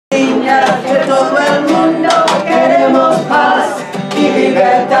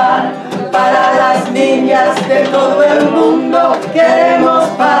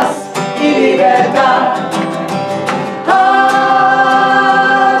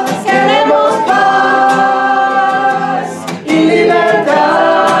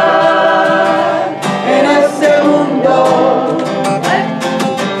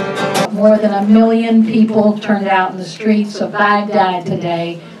people turned out in the streets of Baghdad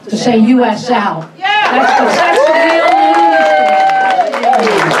today to say U.S. out. That's the real news today.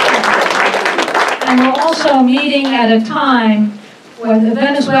 And we're also meeting at a time where the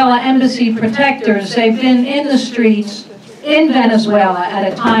Venezuela embassy protectors, they've been in the streets in Venezuela at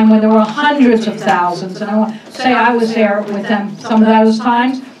a time when there were hundreds of thousands, and I want to say I was there with them some of those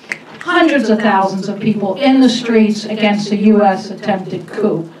times, hundreds of thousands of people in the streets against the U.S. attempted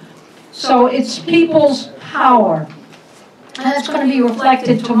coup. So it's people's power. And that's going to be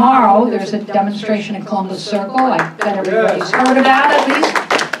reflected tomorrow. There's a demonstration in Columbus Circle. I bet everybody's heard about it, at least.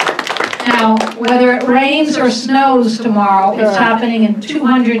 Now, whether it rains or snows tomorrow, it's happening in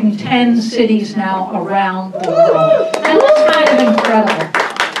 210 cities now around the world. And that's kind of incredible,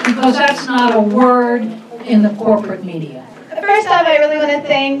 because that's not a word in the corporate media. First off, I really want to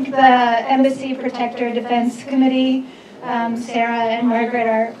thank the Embassy Protector Defense Committee. Sarah and Margaret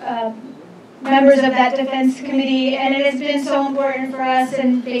are members of that defense committee, and it has been so important for us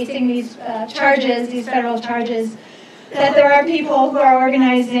in facing these charges, these federal charges, that there are people who are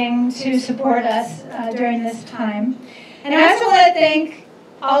organizing to support us during this time. And I also want to thank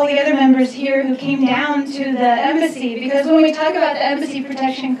all the other members here who came down to the embassy, because when we talk about the Embassy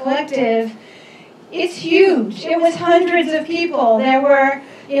Protection Collective, it's huge. It was hundreds of people. There were,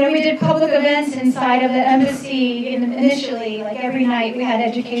 we did public events inside of the embassy initially, like every night we had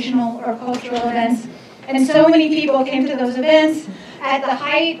educational or cultural events. And so many people came to those events. At the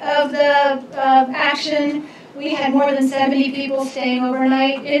height of the action, we had more than 70 people staying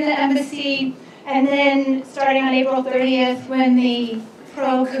overnight in the embassy. And then starting on April 30th, when the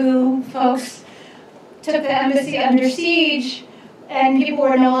pro-coup folks took the embassy under siege, and people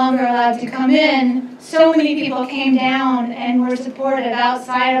were no longer allowed to come in, so many people came down and were supportive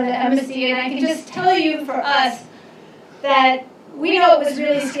outside of the embassy. And I can just tell you for us that we know it was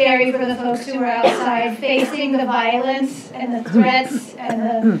really scary for the folks who were outside facing the violence and the threats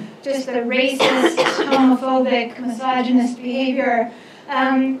and just the racist, homophobic, misogynist behavior.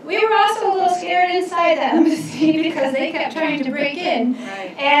 We were also a little scared inside the embassy because they kept trying to break in.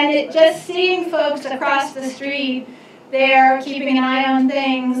 And just seeing folks across the street, they're keeping an eye on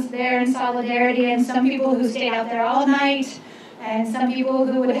things, they're in solidarity, and some people who stayed out there all night, and some people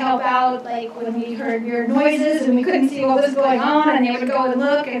who would help out, like when we heard weird noises and we couldn't see what was going on, and they would go and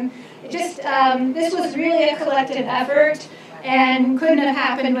look, and it just, this was really a collective effort, and couldn't have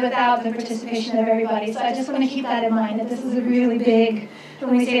happened without the participation of everybody. So I just want to keep that in mind, that this is a really big,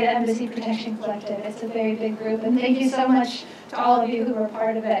 when we say the Embassy Protection Collective, it's a very big group, and thank you so much to all of you who were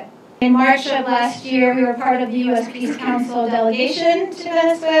part of it. In March of last year, we were part of the U.S. Peace Council delegation to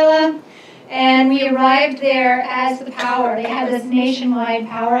Venezuela, and we arrived there as the power. They had this nationwide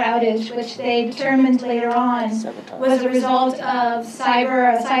power outage, which they determined later on was a result of a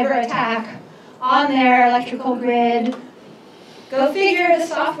cyber attack on their electrical grid. Go figure, the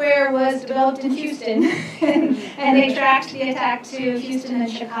software was developed in Houston, and they tracked the attack to Houston and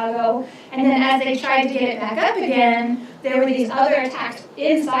Chicago. And then as they tried to get it back up again, there were these other attacks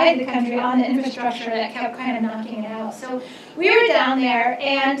inside the country on the infrastructure that kept kind of knocking it out. So we were down there,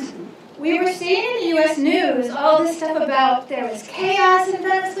 and we were seeing in the U.S. news all this stuff about there was chaos in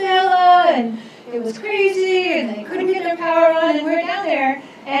Venezuela, and it was crazy, and they couldn't get their power on, and we were down there,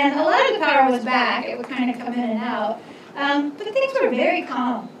 and a lot of the power was back. It would kind of come in and out. But things were very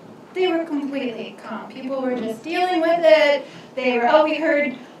calm. They were completely calm. People were just dealing with it. They were, we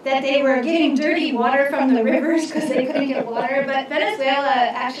heard that they were getting dirty water from the rivers because they couldn't get water. But Venezuela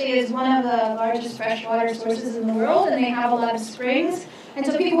actually is one of the largest freshwater sources in the world, and they have a lot of springs. And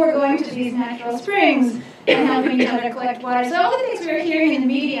so people were going to these natural springs and helping each other collect water. So all the things we were hearing in the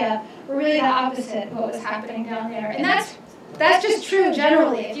media were really the opposite of what was happening down there. And that's just true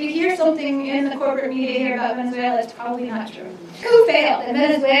generally. If you hear something in the corporate media here about Venezuela, it's probably not true. Coup failed. In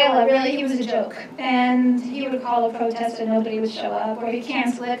Venezuela, really, he was a joke. And he would call a protest and nobody would show up, or he'd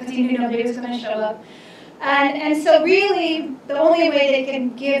cancel it because he knew nobody was going to show up. And so really, the only way they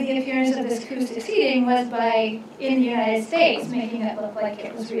could give the appearance of this coup succeeding was by, in the United States, making it look like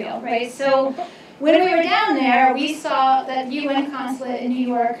it was real, right? So when we were down there, we saw that the UN consulate in New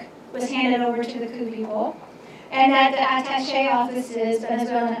York was handed over to the coup people, and that the attaché offices,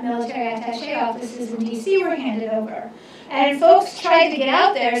 Venezuelan military attaché offices in D.C. were handed over. And folks tried to get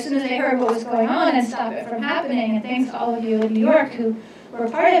out there as soon as they heard what was going on and stop it from happening, and thanks to all of you in New York who were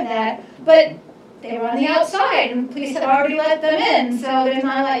part of that. But they were on the outside, and police had already let them in, so there's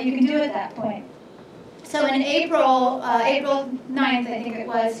not a lot you can do at that point. So in April 9th, I think it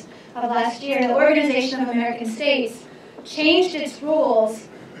was, of last year, the Organization of American States changed its rules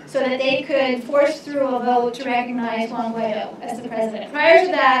so that they could force through a vote to recognize Juan Guaido as the president. Prior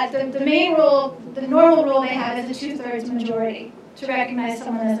to that, the main rule, the normal rule they have is a 2/3 majority to recognize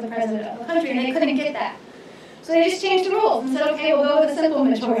someone as the president of the country, and they couldn't get that. So they just changed the rules and said, okay, we'll go with a simple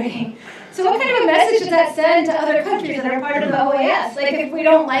majority. So what kind of a message does that send to other countries that are part of the OAS? Like, if we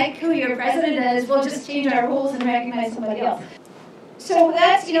don't like who your president is, we'll just change our rules and recognize somebody else. So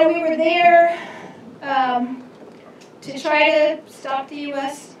that's, we were there to try to stop the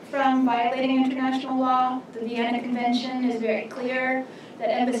U.S. from violating international law. The Vienna Convention is very clear that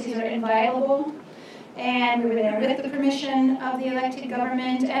embassies are inviolable. And we were there with the permission of the elected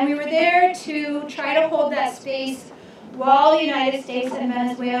government. And we were there to try to hold that space while the United States and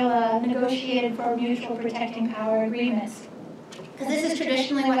Venezuela negotiated for mutual protecting power agreements. Because this is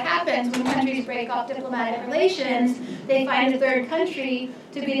traditionally what happens when countries break off diplomatic relations. They find a third country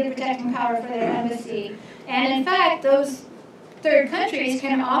to be the protecting power for their embassy. And in fact, those third countries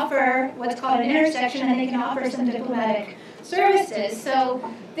can offer what's called an intersection, and they can offer some diplomatic services. So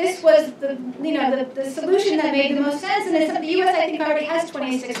this was the solution that made the most sense. And the U.S. I think already has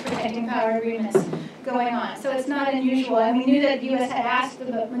 26 protecting power agreements going on. So it's not unusual. And we knew that the U.S. had asked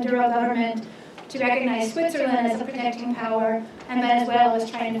the Maduro government to recognize Switzerland as a protecting power, and Venezuela was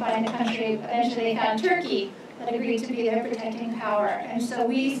trying to find a country. Eventually they found Turkey that agreed to be their protecting power. And so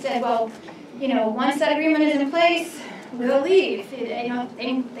we said, well, once that agreement is in place, we'll leave.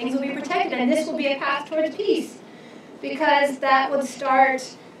 Things will be protected, and this will be a path towards peace. Because that would start,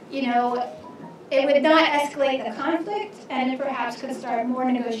 it would not escalate the conflict, and it perhaps could start more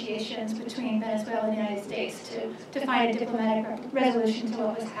negotiations between Venezuela and the United States to find a diplomatic resolution to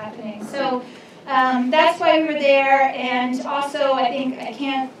what was happening. So that's why we were there, and also I think I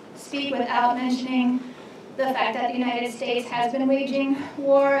can't speak without mentioning the fact that the United States has been waging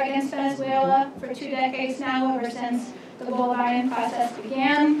war against Venezuela for 2 decades now, ever since the Bolivarian process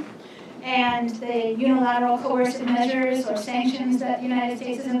began. And the unilateral coercive measures or sanctions that the United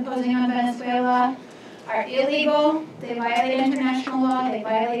States is imposing on Venezuela are illegal. They violate international law. They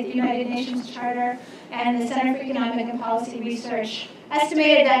violate the United Nations Charter. And the Center for Economic and Policy Research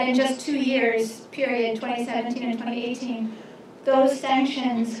estimated that in just 2 years, period 2017 and 2018, those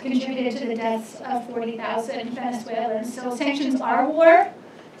sanctions contributed to the deaths of 40,000 Venezuelans. So sanctions are war.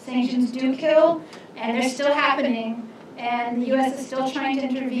 Sanctions do kill, and they're still happening. And the U.S. is still trying to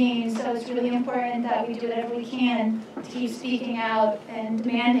intervene, so it's really important that we do whatever we can to keep speaking out and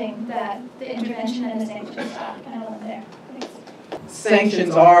demanding that the intervention and the sanctions stop. And I'll end there. Thanks.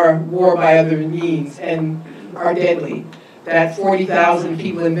 Sanctions are war by other means and are deadly. That 40,000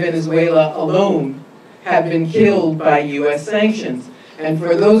 people in Venezuela alone have been killed by U.S. sanctions. And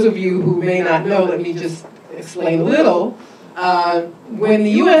for those of you who may not know, let me just explain a little. When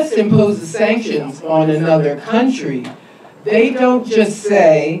the U.S. imposes sanctions on another country, they don't just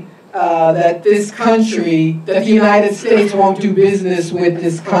say that this country, that the United States won't do business with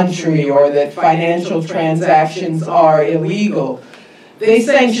this country or that financial transactions are illegal. They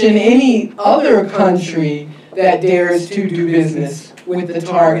sanction any other country that dares to do business with the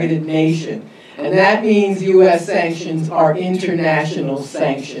targeted nation. And that means U.S. sanctions are international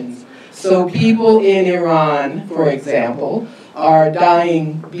sanctions. So people in Iran, for example, are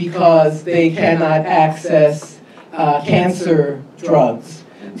dying because they cannot access cancer drugs.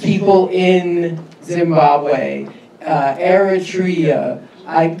 People in Zimbabwe, Eritrea,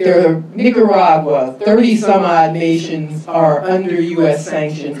 Nicaragua, 30-some-odd nations are under U.S.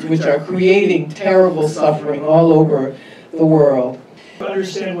 sanctions, which are creating terrible suffering all over the world. To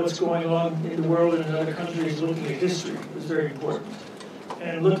understand what's going on in the world and in other countries, looking at history is very important.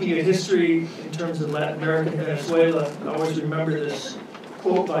 And looking at history in terms of Latin America and Venezuela, I always remember this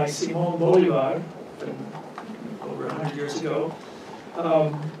quote by Simón Bolívar from over 100 years ago,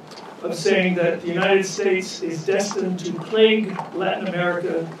 of saying that the United States is destined to plague Latin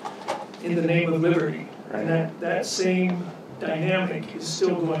America in the name of liberty. And that same dynamic is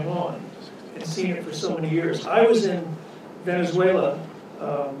still going on, and seen it for so many years. I was in Venezuela,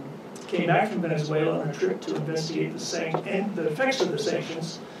 came back from Venezuela on a trip to investigate the effects of the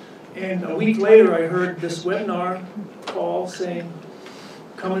sanctions. And a week later, I heard this webinar call saying,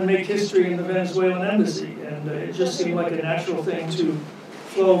 come and make history in the Venezuelan embassy. And it just seemed like a natural thing to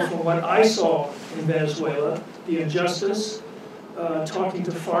flow from what I saw in Venezuela, the injustice, talking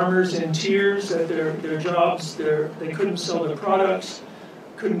to farmers in tears at their jobs, they couldn't sell their products,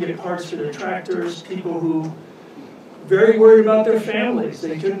 couldn't get parts for their tractors, people who very worried about their families.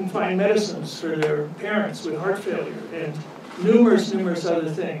 They couldn't find medicines for their parents with heart failure, and numerous other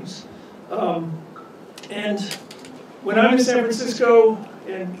things. And when I'm in San Francisco,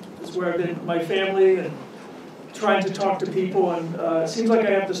 and it's where I've been with my family, and trying to talk to people, and it seems like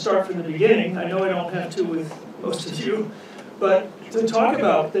I have to start from the beginning. I know I don't have to with most of you, but to talk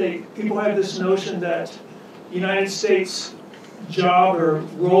about, people have this notion that the United States' job or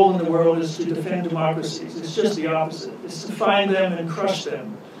role in the world is to defend democracies. It's just the opposite. It's to find them and crush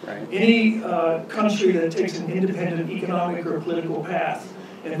them. Right. Any country that takes an independent economic or political path,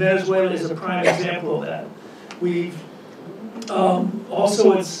 and Venezuela is a prime example of that. We've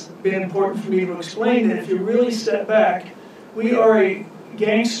also, it's been important for me to explain that if you really step back, we are a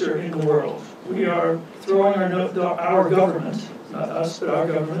gangster in the world. We are throwing our government, not us, but our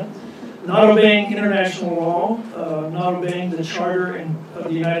government, not obeying international law, not obeying the Charter of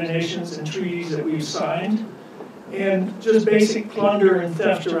the United Nations and treaties that we've signed, and just basic plunder and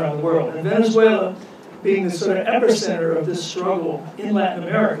theft around the world. And Venezuela, being the sort of epicenter of this struggle in Latin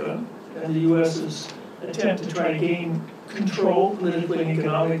America, and the U.S.'s attempt to try to gain control politically and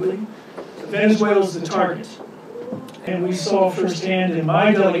economically, Venezuela is the target. And we saw firsthand in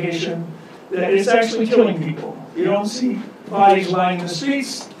my delegation that it's actually killing people. You don't see bodies lying in the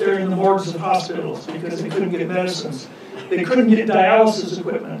streets, they're in the morgues of hospitals because they couldn't get medicines. They couldn't get dialysis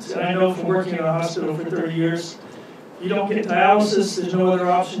equipment. And I know from working in a hospital for 30 years, you don't get dialysis, there's no other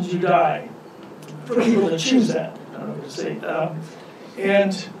options, you die. For people that choose that, I don't know what to say.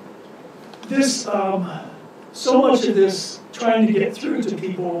 And this, so much of this trying to get through to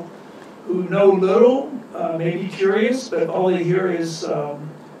people who know little, may be curious, but all they hear is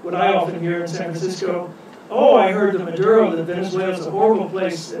what I often hear in San Francisco. Oh, I heard the Maduro, that Venezuela is a horrible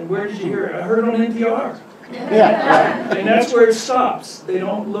place, and where did you hear it? I heard it on NPR. Yeah. And that's where it stops. They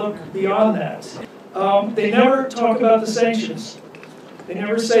don't look beyond that. They never talk about the sanctions. They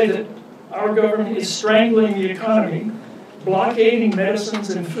never say that our government is strangling the economy, blockading medicines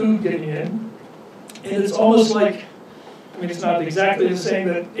and food getting in, and it's almost like, I mean, it's not exactly the same,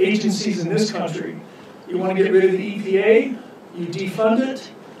 but agencies in this country, you want to get rid of the EPA, you defund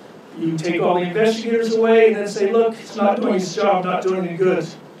it, you take all the investigators away, and then say, look, it's not doing its job, not doing any good,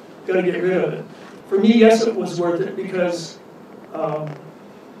 got to get rid of it. For me, yes, it was worth it, because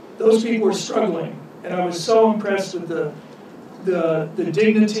those people were struggling, and I was so impressed with the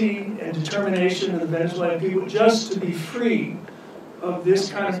dignity and determination of the Venezuelan people just to be free of this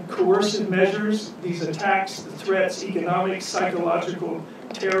kind of coercive measures, these attacks, the threats, economic, psychological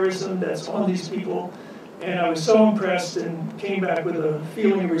terrorism that's on these people. And I was so impressed and came back with a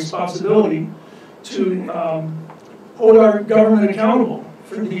feeling of responsibility to hold our government accountable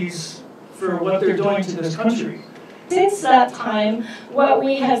for what they're doing to this country. Since that time, what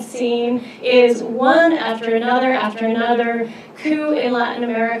we have seen is one after another coup in Latin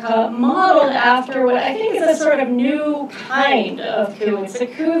America, modeled after what I think is a sort of new kind of coup. It's a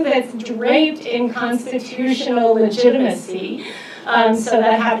coup that's draped in constitutional legitimacy. So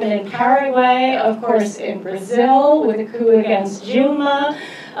that happened in Paraguay, of course in Brazil with a coup against Dilma,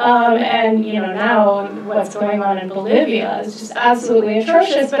 and now what's going on in Bolivia is just absolutely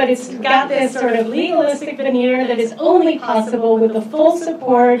atrocious, but it's got this sort of legalistic veneer that is only possible with the full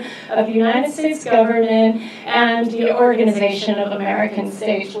support of the United States government and the Organization of American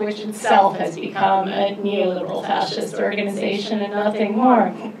States, which itself has become a neoliberal fascist organization and nothing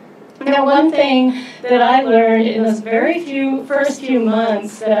more. Now, one thing that I learned in those first few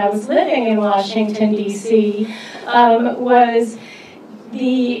months that I was living in Washington, D.C., was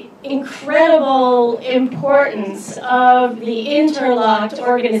the incredible importance of the interlocked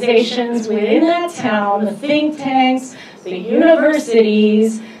organizations within that town, the think tanks, the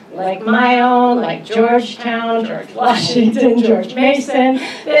universities, like my own, like Georgetown, George Washington, George Mason,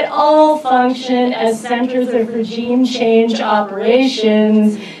 that all function as centers of regime change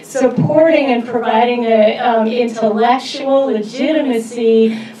operations, supporting and providing intellectual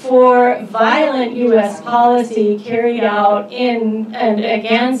legitimacy for violent U.S. policy carried out in and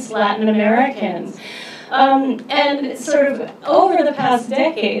against Latin Americans. And sort of over the past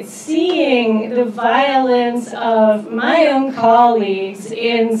decade, seeing the violence of my own colleagues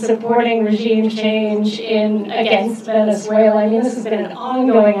in supporting regime change against Venezuela. I mean, this has been an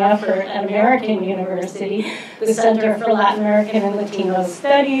ongoing effort at American University, the Center for Latin American and Latino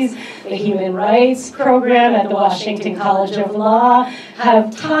Studies, the Human Rights Program at the Washington College of Law,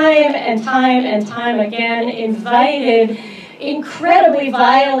 have time and time again invited incredibly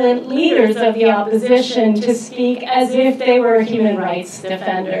violent leaders of the opposition to speak as if they were human rights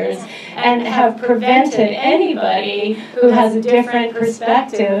defenders, and have prevented anybody who has a different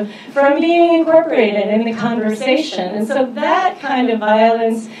perspective from being incorporated in the conversation. And so that kind of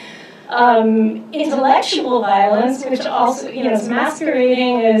violence, intellectual violence, which also is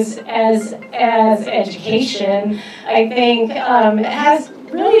masquerading as education, I think has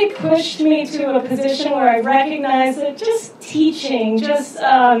really pushed me to a position where I recognized that just teaching,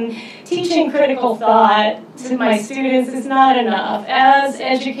 teaching critical thought to my students is not enough. As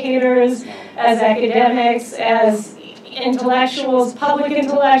educators, as academics, as intellectuals, public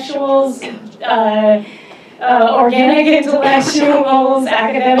intellectuals, organic intellectuals,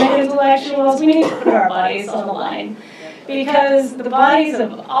 academic intellectuals, we need to put our bodies on the line. Because the bodies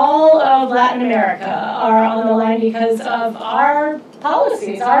of all of Latin America are on the line because of our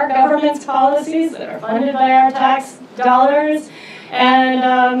policies, our government's policies that are funded by our tax dollars,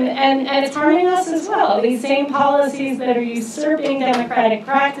 and it's harming us as well. These same policies that are usurping democratic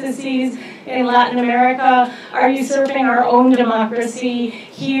practices in Latin America are usurping our own democracy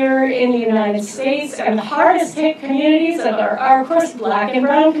here in the United States. And the hardest hit communities are of course, black and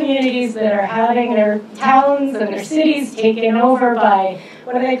brown communities that are having their towns and their cities taken over by,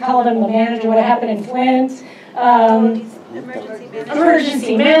 what do they call them, the manager, what happened in Flint?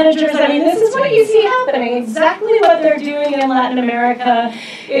 Emergency managers. I mean, this is what you see happening. Exactly what they're doing in Latin America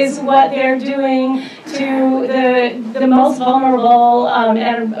is what they're doing to the most vulnerable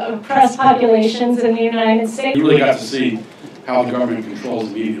and oppressed populations in the United States. You really got to see how the government controls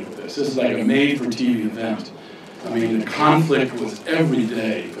the media with this. This is like a made-for-TV event. I mean, the conflict was every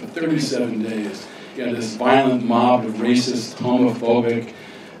day for 37 days. You had this violent mob of racist, homophobic,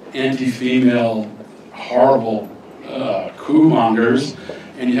 anti-female, horrible coup mongers,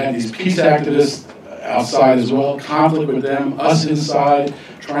 and you had these peace activists outside as well, conflict with them, us inside,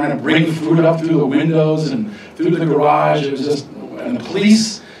 trying to bring food up through the windows and through the garage. It was just, and the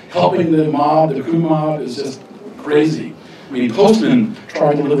police helping the mob, the coup mob, is just crazy. I mean, postmen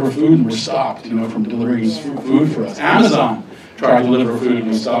tried to deliver food and were stopped, you know, from delivering food for us. Amazon tried to deliver food and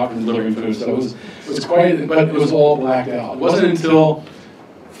was stopped from delivering food. So it was quite, but it was all blacked out. It wasn't until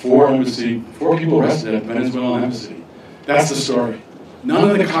four people arrested at the Venezuelan embassy. That's the story.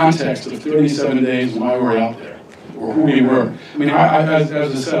 None of the context of 37 days why we were out there, or who we were. I mean, as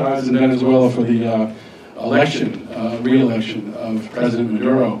I said, I was in Venezuela for the re-election of President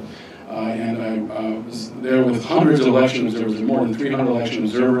Maduro, and I was there with hundreds of elections. There was more than 300 election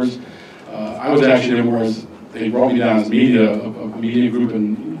observers. I was actually there more as they brought me down as media, a media group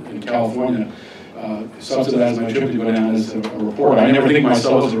in California. Subsidized my trip to go down as a reporter. I never think of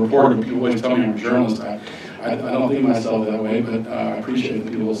myself as a reporter, but people always tell me I'm a journalist. I don't think of myself that way, but I appreciate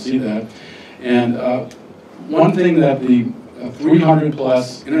that people will see that. And one thing that the 300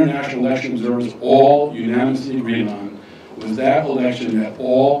 plus international election observers all unanimously agreed on was that election met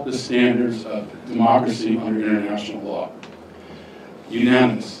all the standards of democracy under international law.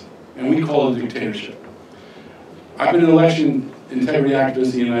 Unanimous. And we call it a dictatorship. I've been an election integrity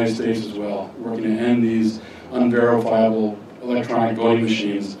activist in the United States as well, working to end these unverifiable electronic voting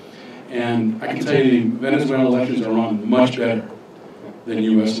machines. And I can tell you the Venezuelan elections are run much better than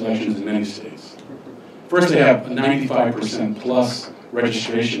U.S. elections in many states. First, they have a 95% plus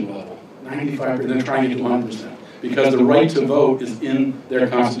registration level. 95%, they're trying to get 1%. Because the right to vote is in their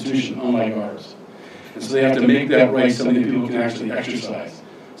constitution, unlike ours. And so they have to make that right something that people can actually exercise.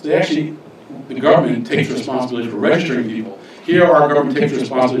 So the government takes responsibility for registering people. Here, our government takes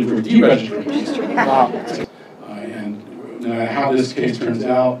responsibility for deregistering people. And no matter how this case turns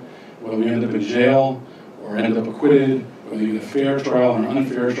out, whether we end up in jail or end up acquitted, whether we get a fair trial or an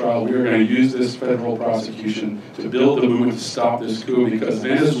unfair trial, we are going to use this federal prosecution to build the movement to stop this coup, because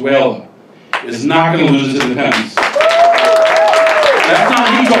Venezuela is not going to lose its independence. That's not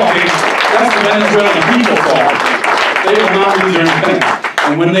me talking. That's the Venezuelan people talking. They will not lose their independence.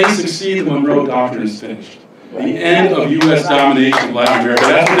 And when they succeed, the Monroe Doctrine is finished. The end of U.S. domination of Latin America.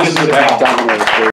 That's what this is about.